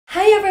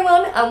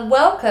everyone and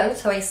welcome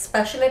to a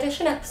special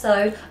edition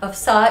episode of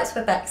Science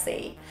with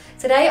Bexy.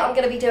 Today I'm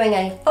going to be doing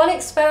a fun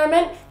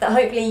experiment that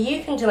hopefully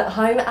you can do at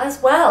home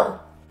as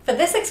well. For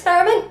this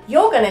experiment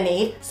you're going to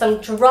need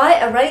some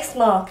dry erase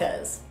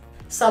markers,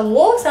 some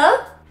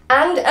water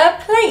and a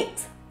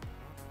plate.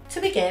 To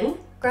begin,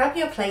 grab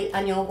your plate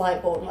and your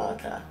whiteboard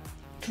marker.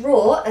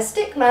 Draw a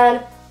stick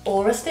man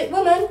or a stick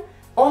woman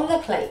on the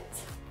plate.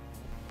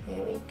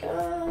 Here we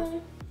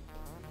go.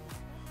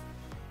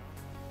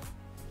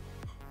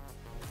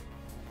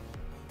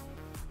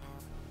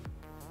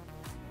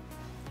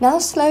 Now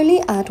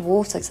slowly add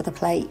water to the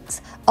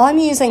plate. I'm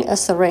using a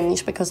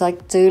syringe because I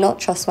do not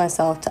trust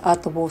myself to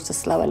add the water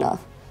slow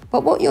enough.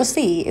 But what you'll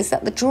see is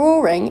that the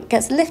drawing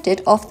gets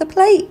lifted off the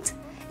plate.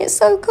 It's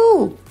so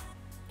cool.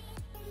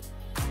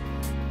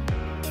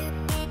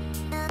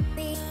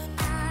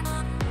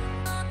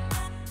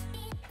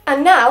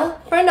 And now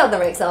for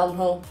another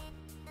example.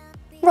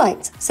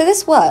 Right, so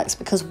this works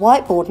because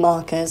whiteboard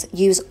markers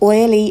use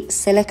oily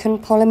silicone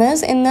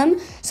polymers in them,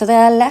 so they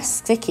are less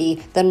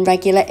sticky than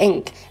regular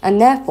ink, and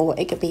therefore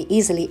it could be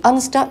easily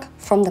unstuck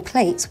from the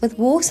plates with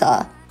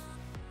water.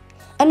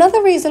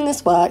 Another reason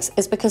this works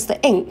is because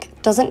the ink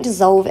doesn't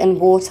dissolve in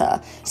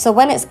water, so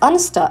when it's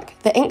unstuck,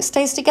 the ink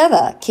stays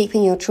together,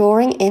 keeping your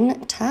drawing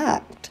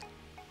intact.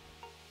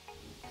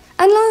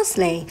 And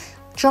lastly,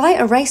 dry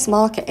erase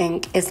marker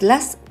ink is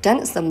less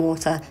dense than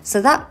water,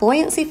 so that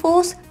buoyancy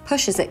force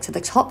pushes it to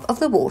the top of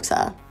the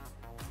water.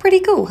 Pretty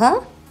cool,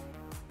 huh?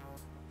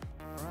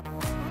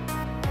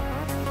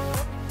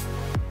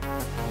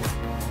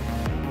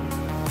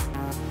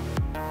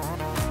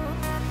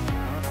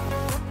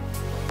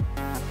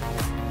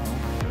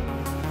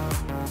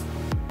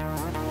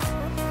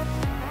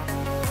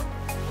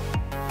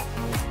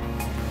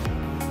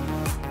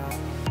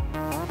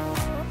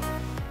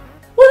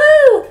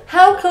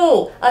 How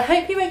cool! I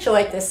hope you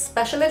enjoyed this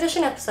special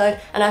edition episode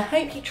and I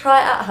hope you try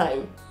it at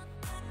home.